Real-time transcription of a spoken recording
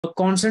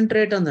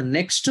concentrate on the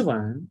next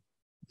one,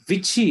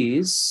 which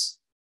is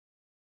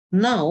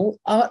now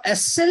our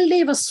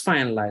SLD was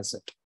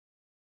finalized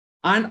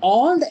and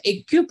all the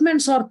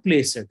equipments are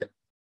placed.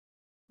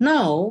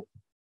 Now,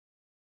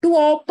 to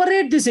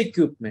operate these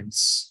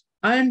equipments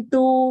and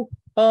to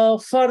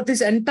for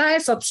this entire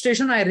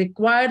substation, I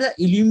require the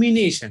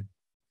illumination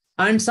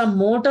and some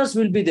motors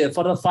will be there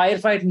for the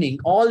firefighting,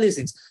 all these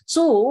things.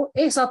 So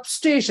a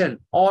substation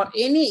or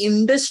any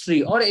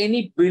industry or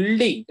any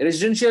building,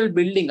 residential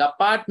building,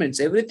 apartments,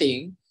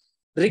 everything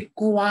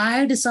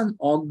required some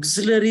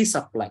auxiliary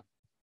supply.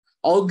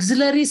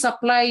 Auxiliary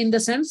supply in the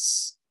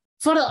sense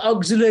for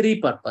auxiliary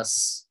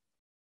purpose,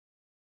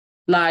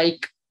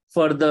 like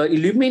for the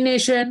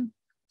illumination,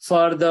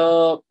 for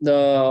the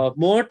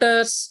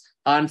motors,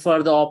 and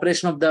for the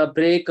operation of the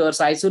breakers,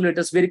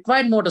 isolators. We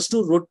require motors we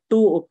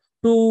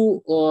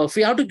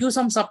have to give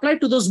some supply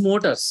to those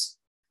motors.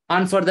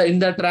 And for in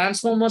the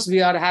transformers,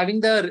 we are having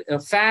the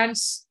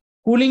fans,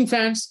 cooling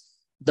fans.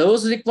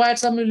 Those require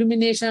some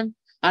illumination.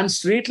 And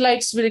street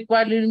lights, we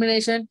require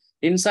illumination.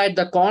 Inside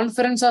the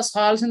conference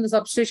halls in the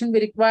substation,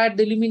 we require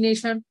the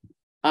illumination.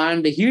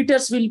 And the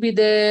heaters will be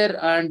there,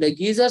 and the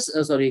geysers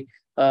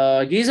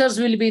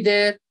will be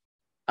there,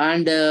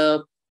 and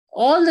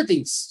all the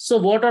things. So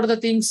what are the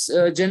things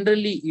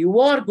generally you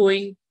are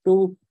going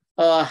to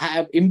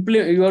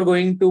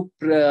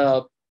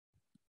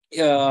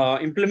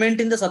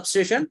implement in the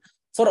substation?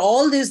 For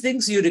all these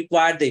things, you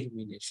require the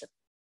illumination,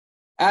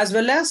 as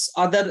well as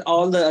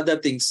all the other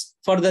things.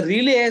 For the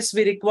relays,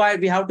 we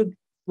have to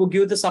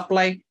give the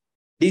supply,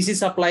 DC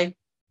supply.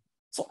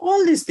 For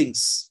all these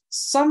things,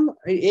 some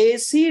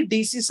AC,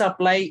 DC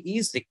supply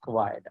is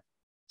required.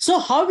 So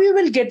how we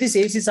will get this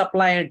AC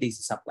supply and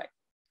DC supply?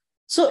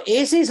 So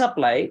AC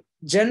supply,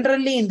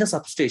 generally in the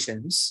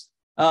substations,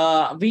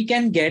 we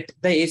can get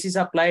the AC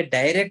supply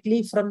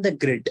directly from the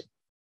grid,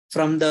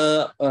 from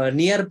the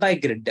nearby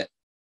grid.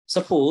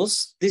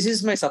 Suppose this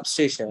is my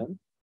substation,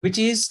 which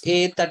is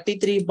a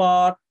 33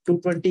 bar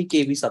 220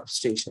 kV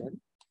substation.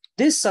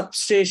 This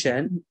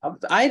substation,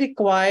 I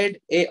required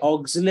a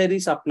auxiliary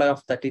supply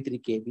of 33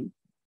 kV,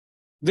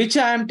 which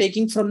I am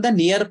taking from the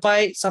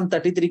nearby some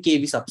 33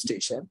 kV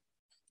substation,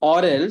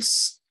 or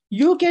else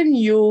you can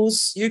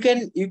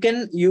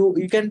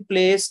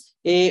place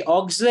a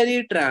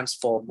auxiliary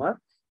transformer,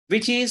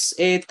 which is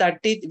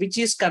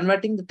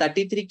converting the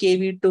 33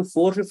 kV to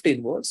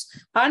 415 volts,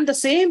 and the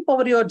same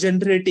power you are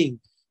generating.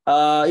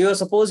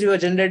 Suppose you are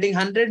generating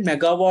 100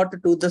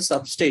 megawatt to the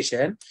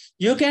substation.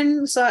 You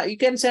can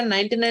send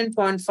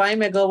 99.5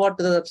 megawatt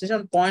to the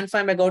substation. 0.5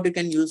 megawatt you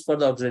can use for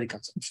the auxiliary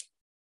consumption.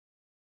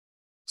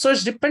 So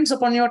it depends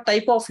upon your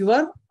type of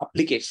your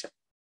application.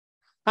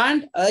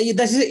 And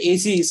this is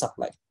AC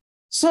supply.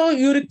 So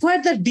you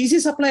require the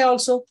DC supply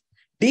also.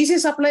 DC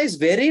supply is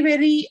very,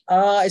 very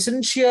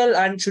essential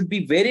and should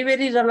be very,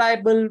 very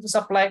reliable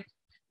supply,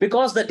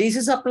 because the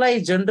DC supply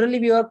generally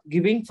we are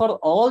giving for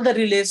all the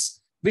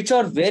relays, which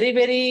are very,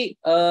 very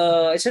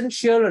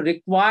essential,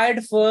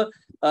 required for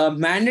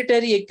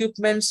mandatory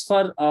equipments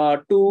for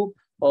to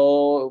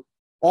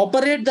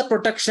operate the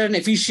protection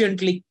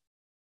efficiently.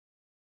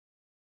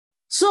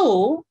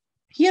 So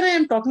here I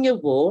am talking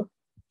about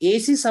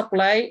AC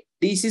supply,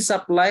 DC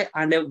supply,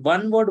 and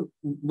one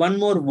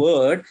more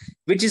word,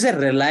 which is a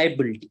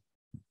reliability.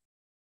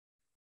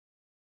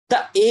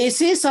 The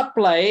AC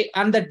supply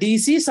and the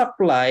DC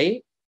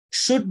supply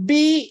should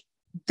be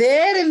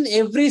there in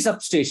every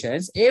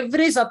substation.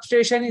 Every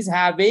substation is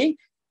having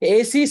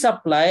AC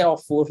supply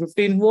of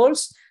 415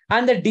 volts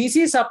and the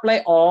DC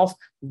supply of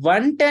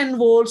 110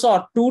 volts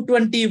or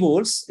 220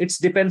 volts. It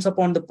depends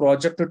upon the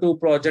project to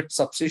project,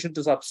 substation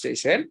to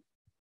substation.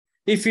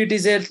 If it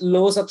is a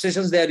low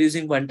substations, they are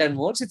using 110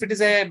 volts. If it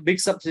is a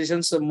big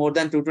substation, so more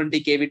than 220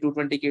 kV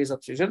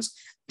substations,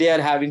 they are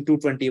having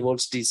 220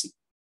 volts DC.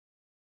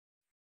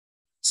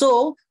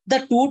 So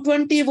the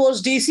 220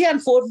 volts DC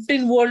and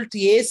 415 volt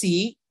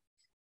AC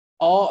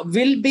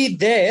will be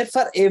there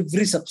for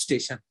every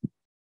substation.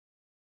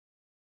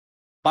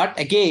 But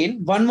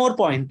again, one more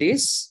point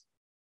is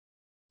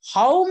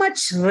how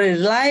much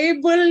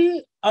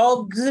reliable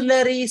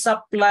auxiliary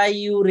supply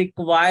you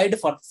required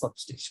for the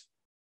substation.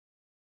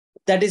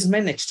 That is my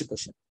next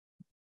question.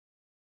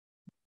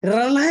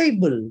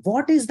 Reliable.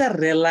 What is the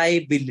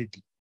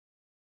reliability?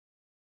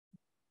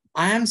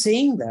 I am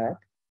saying that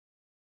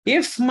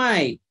if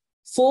my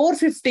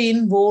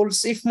 415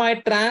 volts, if my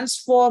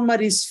transformer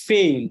is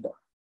failed,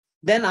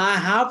 then I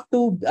have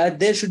to,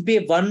 there should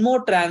be one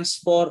more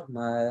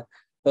transformer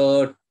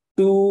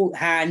to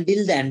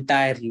handle the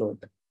entire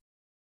load.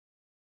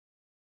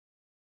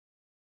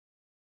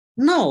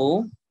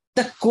 Now,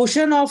 the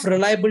question of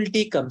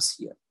reliability comes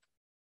here.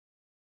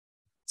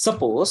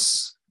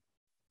 Suppose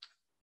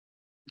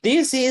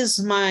this is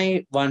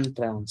my one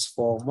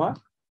transformer,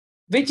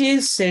 which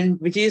is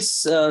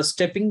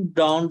stepping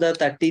down the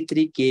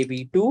 33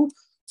 kV to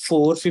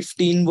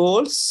 415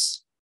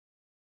 volts.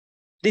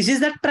 This is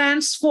the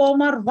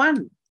transformer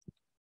 1.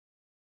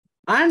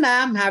 And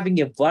I am having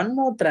one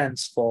more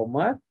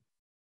transformer,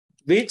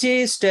 which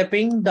is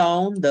stepping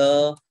down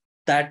the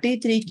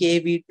 33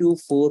 kV to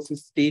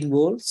 415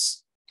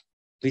 volts,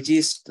 which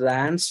is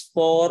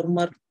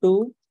transformer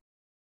 2.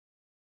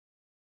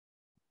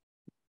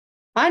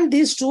 And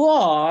these two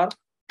are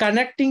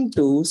connecting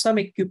to some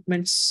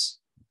equipments.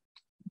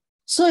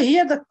 So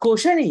here the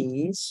question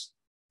is,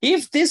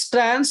 if this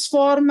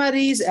transformer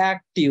is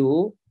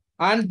active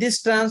and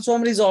this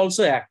transformer is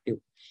also active,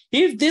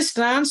 if this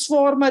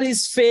transformer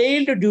is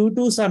failed due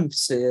to some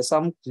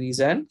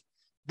reason,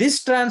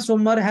 this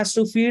transformer has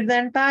to feed the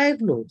entire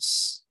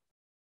loads.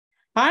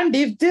 And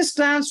if this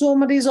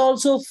transformer is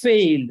also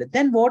failed,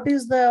 then what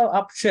is the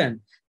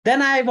option?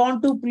 Then I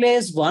want to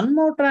place one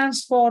more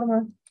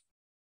transformer.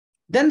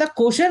 Then the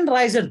question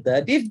rises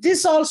that if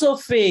this also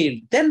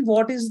failed, then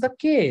what is the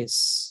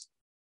case?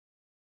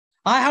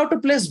 I have to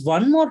place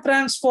one more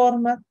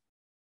transformer.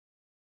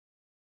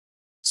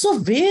 So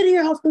where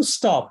you have to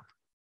stop?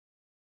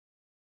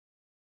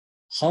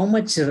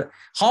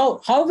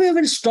 How we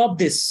will stop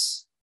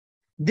this?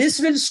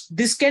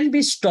 This can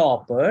be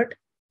stopped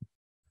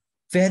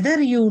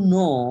whether you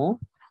know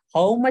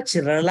how much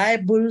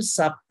reliable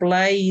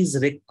supply is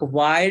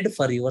required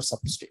for your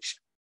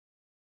substation.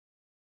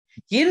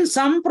 In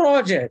some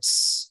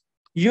projects,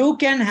 you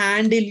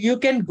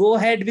can go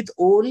ahead with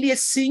only a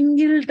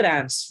single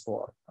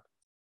transformer.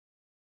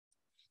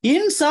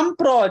 In some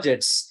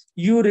projects,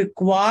 you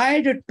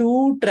required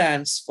 2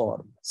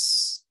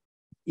 transformers.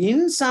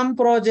 In some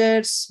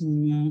projects,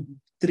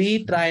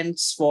 3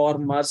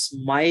 transformers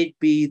might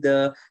be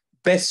the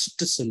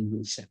best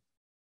solution.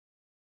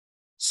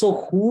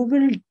 So who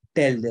will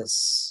tell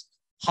this?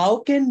 How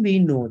can we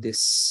know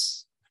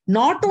this?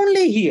 Not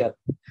only here,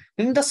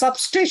 in the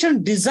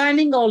substation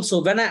designing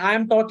also, when I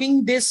am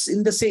talking this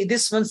in the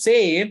this one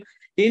same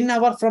in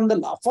our from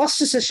the first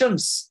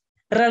sessions,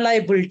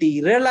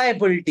 reliability.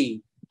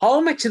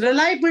 How much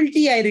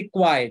reliability I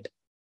required?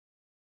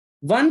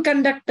 1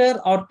 conductor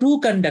or 2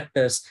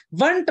 conductors,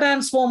 1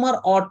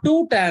 transformer or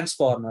 2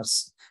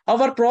 transformers.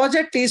 Our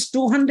project is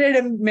 200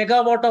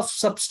 megawatt of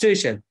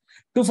substation.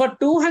 For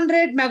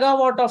 200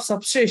 megawatt of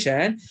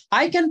substation,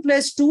 I can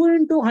place 2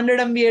 into 100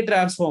 MVA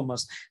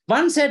transformers.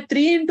 One said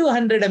 3 into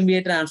 100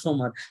 MVA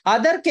transformer.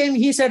 Other came,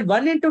 he said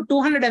 1 into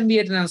 200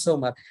 MVA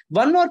transformer.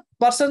 One more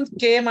person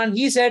came and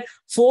he said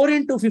 4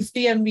 into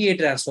 50 MVA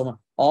transformer.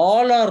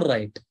 All are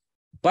right.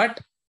 But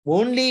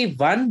only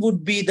one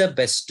would be the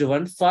best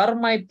one for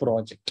my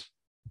project.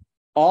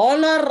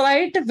 All are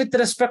right with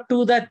respect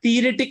to the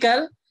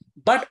theoretical,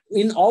 but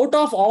out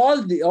of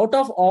all,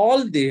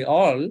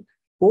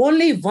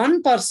 only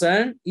one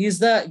person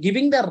is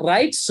giving the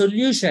right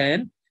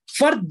solution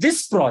for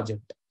this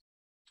project.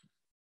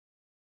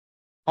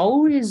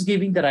 How is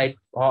giving the right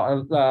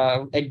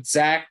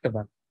exact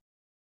one?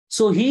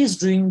 So he is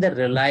doing the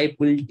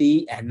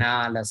reliability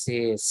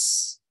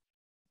analysis.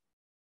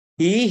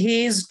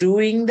 He is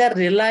doing the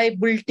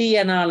reliability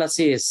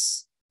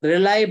analysis.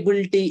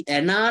 Reliability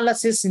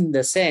analysis in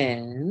the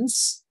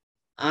sense,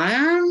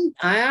 I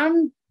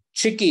am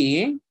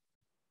checking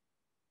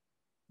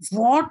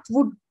what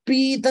would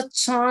be the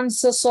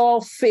chances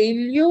of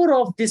failure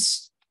of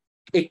this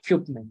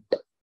equipment.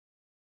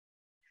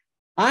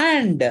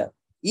 And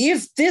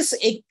if this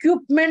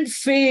equipment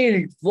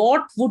failed,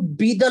 what would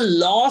be the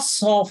loss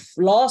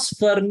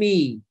for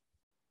me?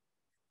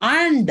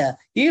 And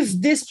if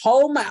this,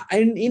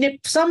 in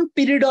some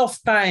period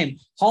of time,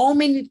 how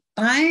many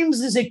times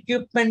this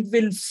equipment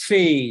will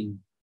fail?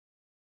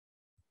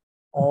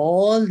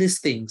 All these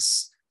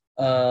things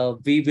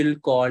we will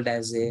call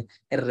as a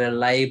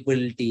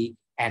reliability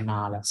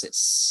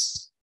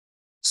analysis.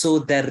 So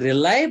the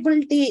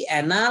reliability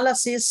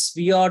analysis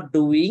we are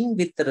doing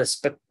with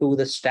respect to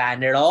the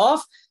standard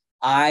of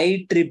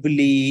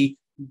IEEE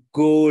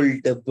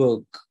Gold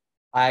Book.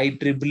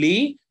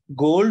 IEEE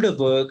Gold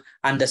Book,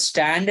 and the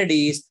standard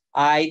is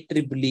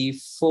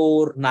IEEE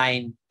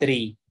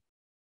 493.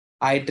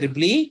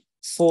 IEEE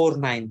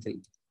 493.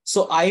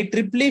 So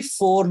IEEE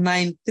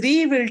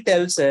 493 will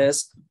tells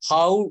us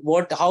how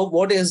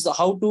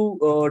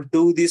to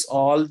do this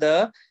all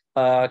the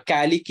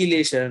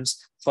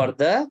calculations for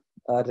the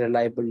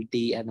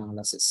reliability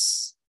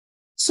analysis.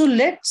 So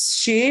let's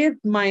share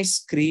my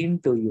screen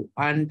to you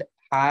and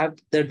have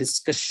the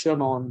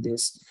discussion on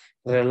this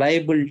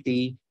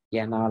reliability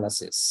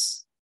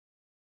analysis.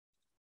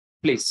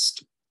 Please.